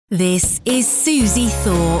This is Suzie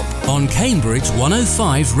Thorpe on Cambridge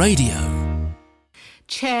 105 Radio.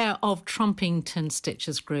 Chair of Trumpington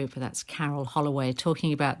Stitchers Group, that's Carol Holloway,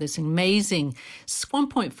 talking about this amazing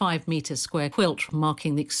 1.5 metre square quilt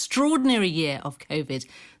marking the extraordinary year of COVID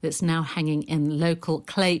that's now hanging in local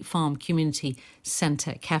Clay Farm Community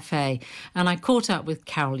Centre Cafe. And I caught up with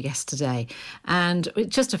Carol yesterday, and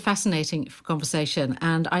it's just a fascinating conversation.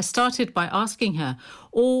 And I started by asking her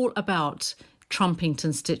all about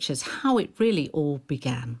Trumpington Stitchers, how it really all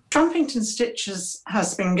began. Trumpington Stitchers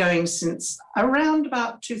has been going since around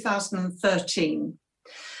about 2013,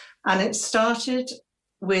 and it started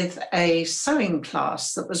with a sewing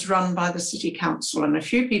class that was run by the City Council, and a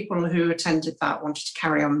few people who attended that wanted to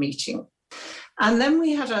carry on meeting. And then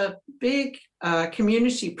we had a big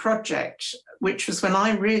community project, which was when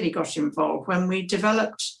I really got involved, when we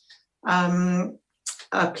developed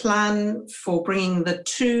a plan for bringing the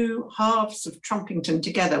two halves of Trumpington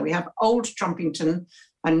together. We have old Trumpington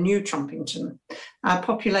and new Trumpington. Our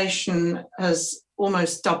population has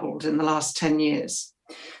almost doubled in the last 10 years.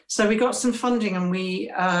 So we got some funding and we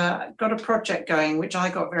got a project going, which I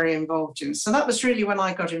got very involved in. So that was really when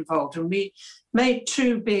I got involved. And we made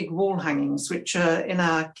two big wall hangings, which are in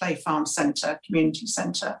our Clay Farm Centre, community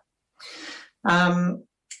centre.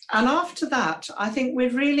 And after that, I think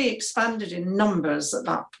we've really expanded in numbers at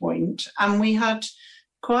that point. And we had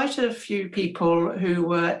quite a few people who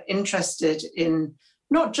were interested in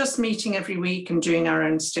not just meeting every week and doing our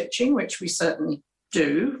own stitching, which we certainly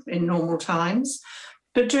do in normal times,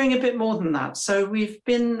 but doing a bit more than that. So we've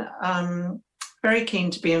been very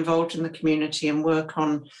keen to be involved in the community and work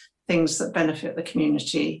on things that benefit the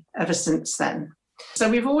community ever since then. So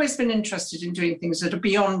we've always been interested in doing things that are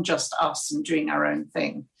beyond just us and doing our own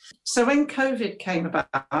thing. So when COVID came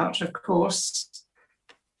about, of course,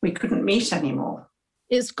 we couldn't meet anymore.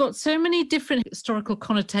 It's got so many different historical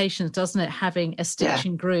connotations, doesn't it, having a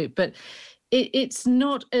stitching group? But it's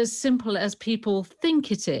not as simple as people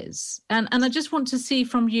think it is. And I just want to see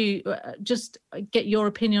from you, just get your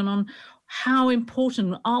opinion on how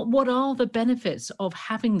important, what are the benefits of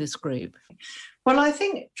having this group? Well, I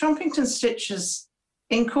think Trumpington Stitchers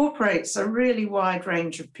incorporates a really wide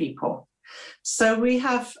range of people. So we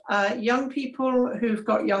have young people who've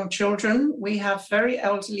got young children. We have very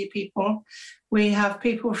elderly people. We have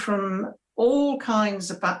people from all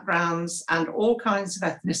kinds of backgrounds and all kinds of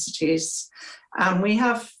ethnicities. And we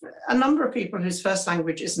have a number of people whose first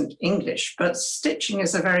language isn't English, but stitching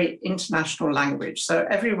is a very international language. So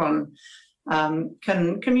everyone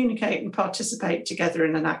can communicate and participate together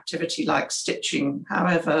in an activity like stitching,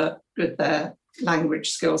 however good their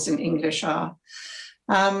language skills in English are.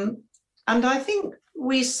 And I think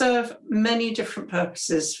we serve many different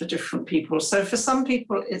purposes for different people. So for some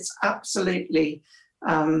people, it's absolutely,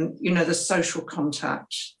 the social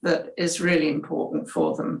contact that is really important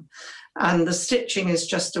for them. And the stitching is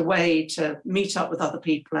just a way to meet up with other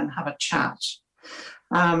people and have a chat.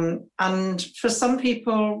 And for some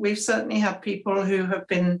people, we've certainly had people who have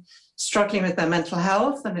been struggling with their mental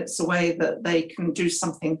health, and it's a way that they can do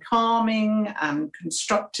something calming and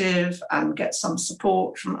constructive and get some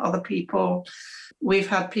support from other people. We've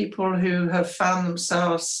had people who have found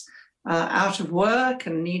themselves out of work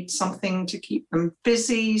and need something to keep them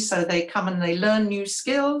busy, so they come and they learn new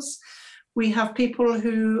skills. We have people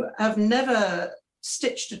who have never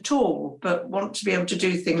stitched at all, but want to be able to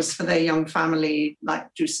do things for their young family, like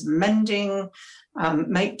do some mending,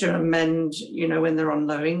 make do and mend, when they're on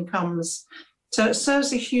low incomes. So it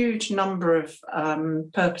serves a huge number of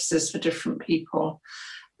purposes for different people.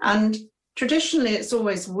 And traditionally, it's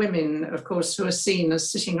always women, of course, who are seen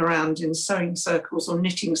as sitting around in sewing circles or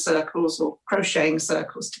knitting circles or crocheting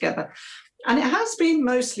circles together. And it has been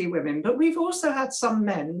mostly women, but we've also had some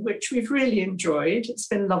men, which we've really enjoyed. It's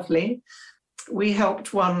been lovely. We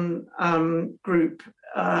helped one group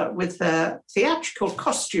with their theatrical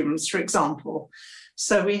costumes, for example.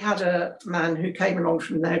 So we had a man who came along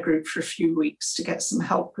from their group for a few weeks to get some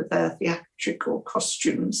help with their theatrical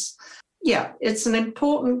costumes. Yeah, it's an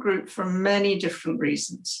important group for many different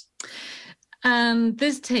reasons. And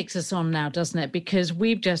this takes us on now, doesn't it? Because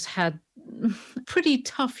we've just had a pretty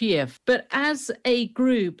tough year. But as a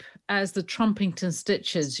group, as the Trumpington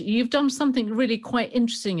Stitchers, you've done something really quite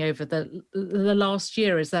interesting over the last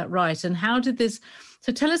year, is that right? And how did this...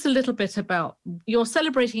 So tell us a little bit about, you're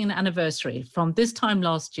celebrating an anniversary from this time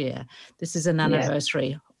last year. This is an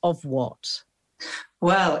anniversary of what?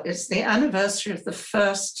 Well, it's the anniversary of the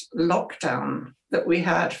first lockdown that we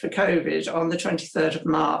had for COVID on the 23rd of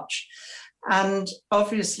March. And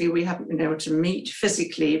obviously we haven't been able to meet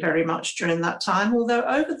physically very much during that time, although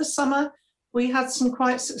over the summer We had some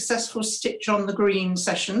quite successful stitch on the green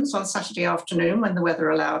sessions on Saturday afternoon when the weather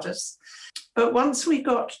allowed us. But once we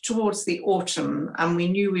got towards the autumn and we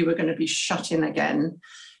knew we were going to be shut in again,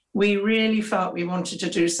 we really felt we wanted to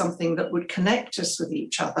do something that would connect us with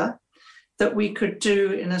each other, that we could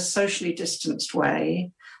do in a socially distanced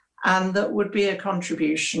way, and that would be a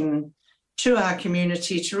contribution to our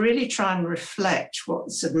community to really try and reflect what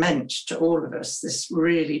this had meant to all of us, this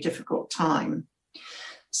really difficult time.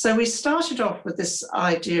 So we started off with this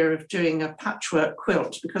idea of doing a patchwork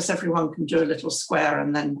quilt, because everyone can do a little square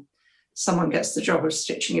and then someone gets the job of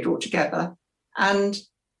stitching it all together. And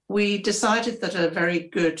we decided that a very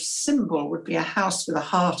good symbol would be a house with a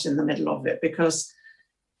heart in the middle of it, because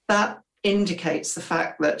that indicates the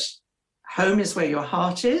fact that home is where your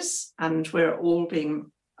heart is, and we're all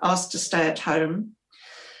being asked to stay at home.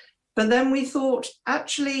 But then we thought,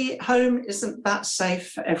 actually, home isn't that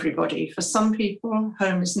safe for everybody. For some people,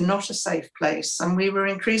 home is not a safe place. And we were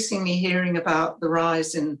increasingly hearing about the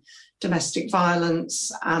rise in domestic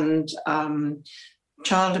violence and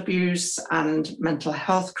child abuse and mental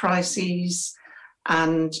health crises,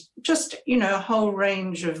 and just, a whole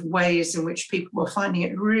range of ways in which people were finding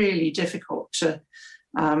it really difficult to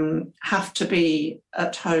have to be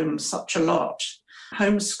at home such a lot.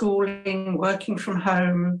 Homeschooling, working from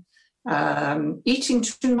home, eating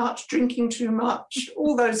too much, drinking too much,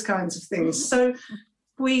 all those kinds of things. So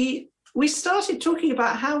we started talking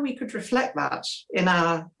about how we could reflect that in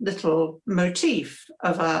our little motif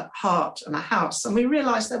of a heart and a house. And we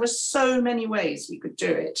realized there were so many ways we could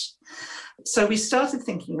do it. So we started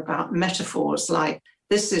thinking about metaphors like,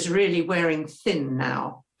 this is really wearing thin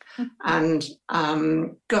now. And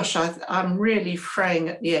I'm really fraying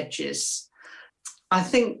at the edges. I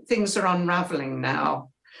think things are unraveling now.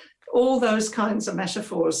 All those kinds of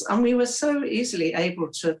metaphors. And we were so easily able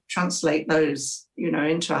to translate those,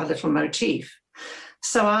 into our little motif.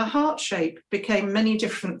 So our heart shape became many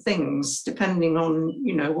different things depending on,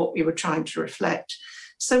 what we were trying to reflect.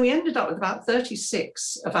 So we ended up with about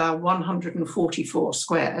 36 of our 144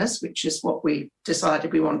 squares, which is what we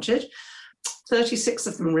decided we wanted. 36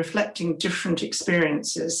 of them reflecting different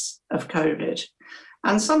experiences of COVID.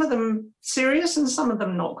 And some of them serious and some of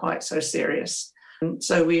them not quite so serious. And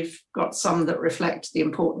so we've got some that reflect the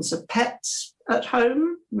importance of pets at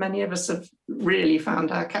home. Many of us have really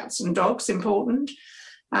found our cats and dogs important.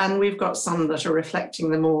 And we've got some that are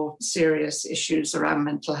reflecting the more serious issues around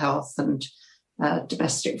mental health and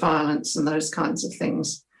domestic violence and those kinds of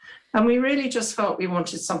things. And we really just felt we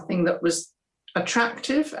wanted something that was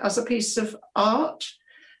attractive as a piece of art,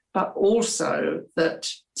 but also that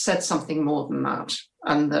said something more than that,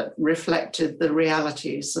 and that reflected the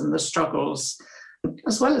realities and the struggles,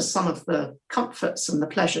 as well as some of the comforts and the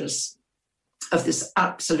pleasures of this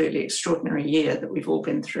absolutely extraordinary year that we've all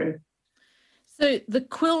been through. So the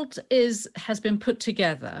quilt has been put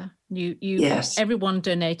together. Yes. Everyone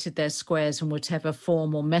donated their squares in whatever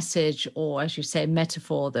form or message, or as you say,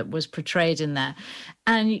 metaphor that was portrayed in there.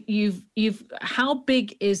 And how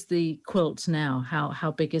big is the quilt now? How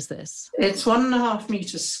big is this? It's 1.5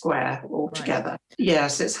 meters square altogether. Right.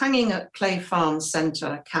 Yes, it's hanging at Clay Farm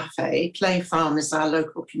Centre Cafe. Clay Farm is our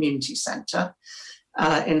local community centre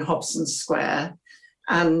in Hobson Square.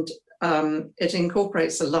 And it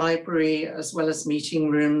incorporates a library as well as meeting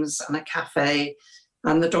rooms and a cafe,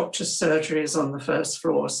 and the doctor's surgery is on the first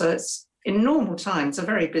floor. So it's, in normal times, a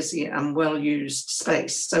very busy and well-used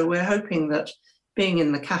space. So we're hoping that being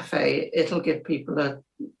in the cafe, it'll give people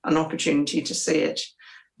an opportunity to see it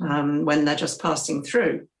when they're just passing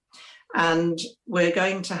through. And we're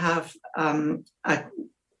going to have a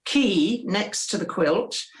key next to the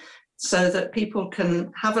quilt, so that people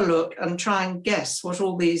can have a look and try and guess what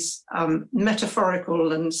all these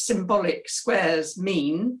metaphorical and symbolic squares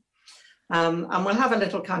mean. And we'll have a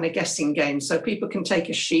little kind of guessing game, so people can take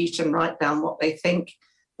a sheet and write down what they think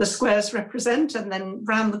the squares represent, and then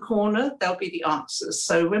round the corner, there'll be the answers.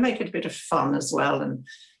 So we'll make it a bit of fun as well, and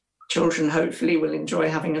children hopefully will enjoy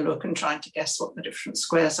having a look and trying to guess what the different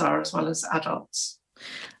squares are, as well as adults.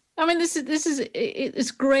 I mean,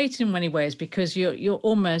 it's great in many ways, because you're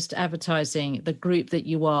almost advertising the group that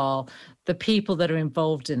you are, the people that are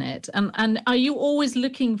involved in it. And are you always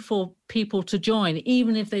looking for people to join,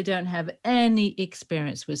 even if they don't have any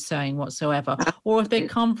experience with sewing whatsoever, or if they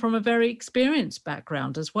come from a very experienced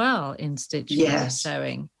background as well in stitching and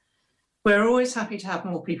sewing? We're always happy to have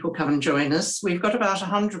more people come and join us. We've got about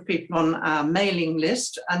 100 people on our mailing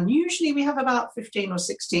list, and usually we have about 15 or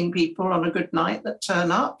 16 people on a good night that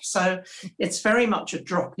turn up. So it's very much a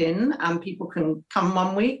drop-in, and people can come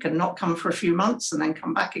 1 week and not come for a few months and then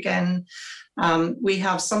come back again. We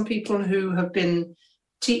have some people who have been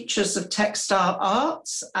teachers of textile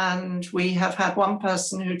arts, and we have had one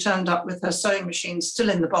person who turned up with her sewing machine still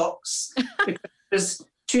in the box because she was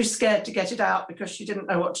too scared to get it out because she didn't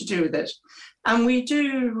know what to do with it. And we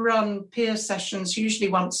do run peer sessions. Usually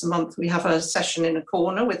once a month we have a session in a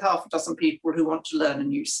corner with half a dozen people who want to learn a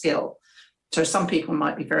new skill. So some people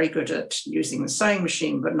might be very good at using the sewing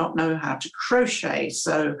machine but not know how to crochet.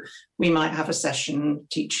 So we might have a session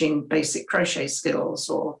teaching basic crochet skills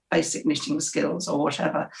or basic knitting skills or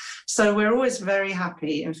whatever. So we're always very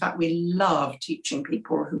happy. In fact, we love teaching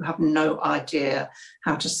people who have no idea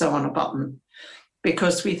how to sew on a button,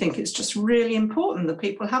 because we think it's just really important that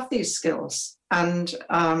people have these skills. And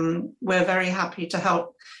we're very happy to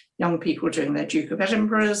help young people doing their Duke of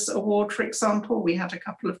Edinburgh's award, for example. We had a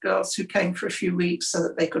couple of girls who came for a few weeks so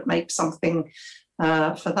that they could make something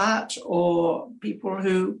for that, or people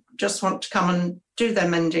who just want to come and do their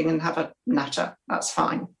mending and have a natter. That's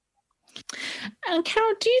fine. And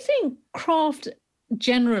Carol, do you think craft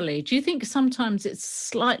generally, do you think sometimes it's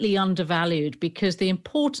slightly undervalued because the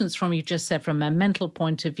importance, from you just said, from a mental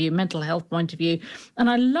point of view, mental health point of view, and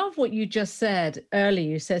I love what you just said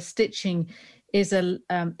earlier. You said stitching is an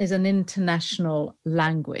international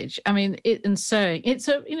language. I mean, and sewing, it's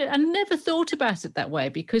I never thought about it that way,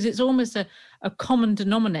 because it's almost a common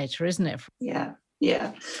denominator, isn't it? Yeah.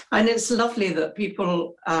 And it's lovely that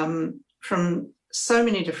people from so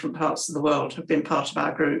many different parts of the world have been part of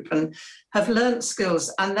our group and have learned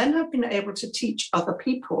skills and then have been able to teach other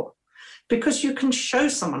people, because you can show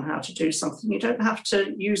someone how to do something. You don't have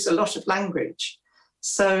to use a lot of language.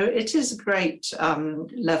 So it is a great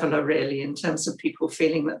leveler, really, in terms of people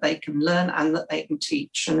feeling that they can learn and that they can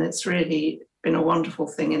teach. And it's really been a wonderful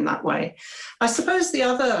thing in that way. I suppose the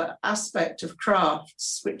other aspect of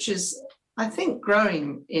crafts, which is, I think,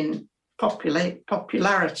 growing in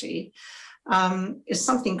popularity, is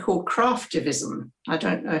something called craftivism. I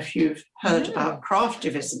don't know if you've heard about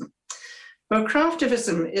craftivism. Well,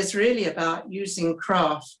 craftivism is really about using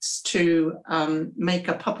crafts to make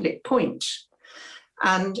a public point.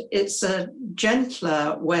 And it's a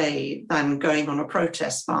gentler way than going on a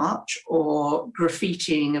protest march or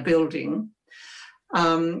graffitiing a building,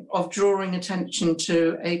 of drawing attention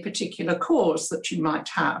to a particular cause that you might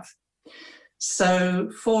have. So,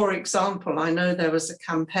 for example, I know there was a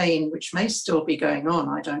campaign, which may still be going on,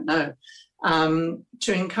 I don't know,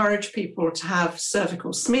 to encourage people to have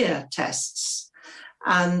cervical smear tests.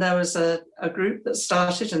 And there was a group that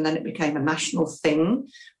started, and then it became a national thing,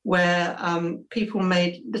 where people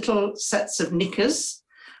made little sets of knickers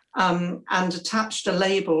and attached a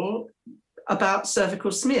label about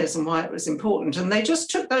cervical smears and why it was important. And they just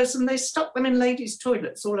took those and they stuck them in ladies'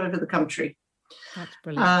 toilets all over the country. That's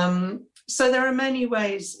brilliant. So there are many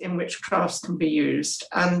ways in which crafts can be used.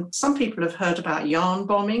 And some people have heard about yarn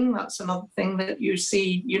bombing. That's another thing that you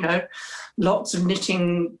see, lots of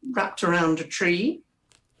knitting wrapped around a tree.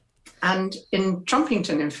 And in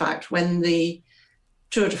Trumpington, in fact, when the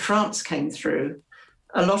Tour de France came through,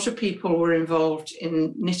 a lot of people were involved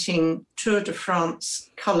in knitting Tour de France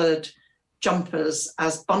coloured jumpers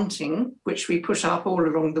as bunting, which we put up all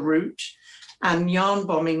along the route, and yarn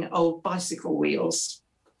bombing old bicycle wheels.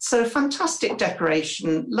 So fantastic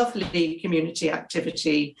decoration, lovely community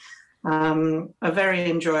activity, a very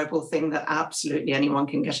enjoyable thing that absolutely anyone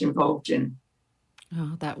can get involved in.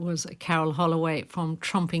 Oh, that was Carol Holloway from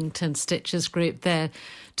Trumpington Stitchers group there,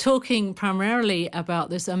 talking primarily about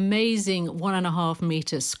this amazing 1.5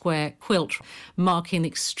 metre square quilt marking the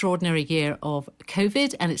extraordinary year of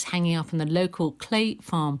COVID, and it's hanging up in the local Clay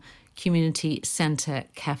Farm Community Centre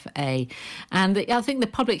Cafe. And I think the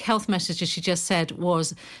public health message, as she just said,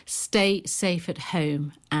 was stay safe at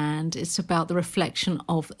home. And it's about the reflection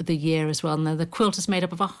of the year as well. Now, the quilt is made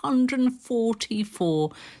up of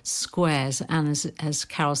 144 squares. And as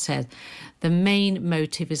Carol said, the main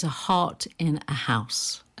motive is a heart in a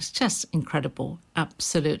house. It's just incredible.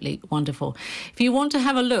 Absolutely wonderful. If you want to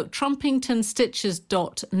have a look,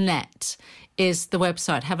 trumpingtonstitchers.net is the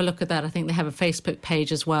website. Have a look at that. I think they have a Facebook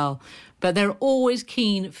page as well. But they're always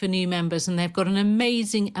keen for new members, and they've got an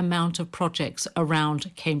amazing amount of projects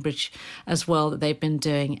around Cambridge as well that they've been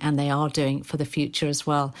doing, and they are doing for the future as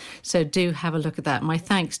well. So do have a look at that. My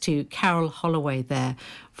thanks to Carol Holloway there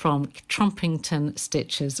from Trumpington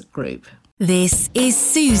Stitchers Group. This is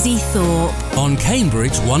Suzie Thorpe on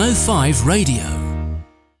Cambridge 105 Radio.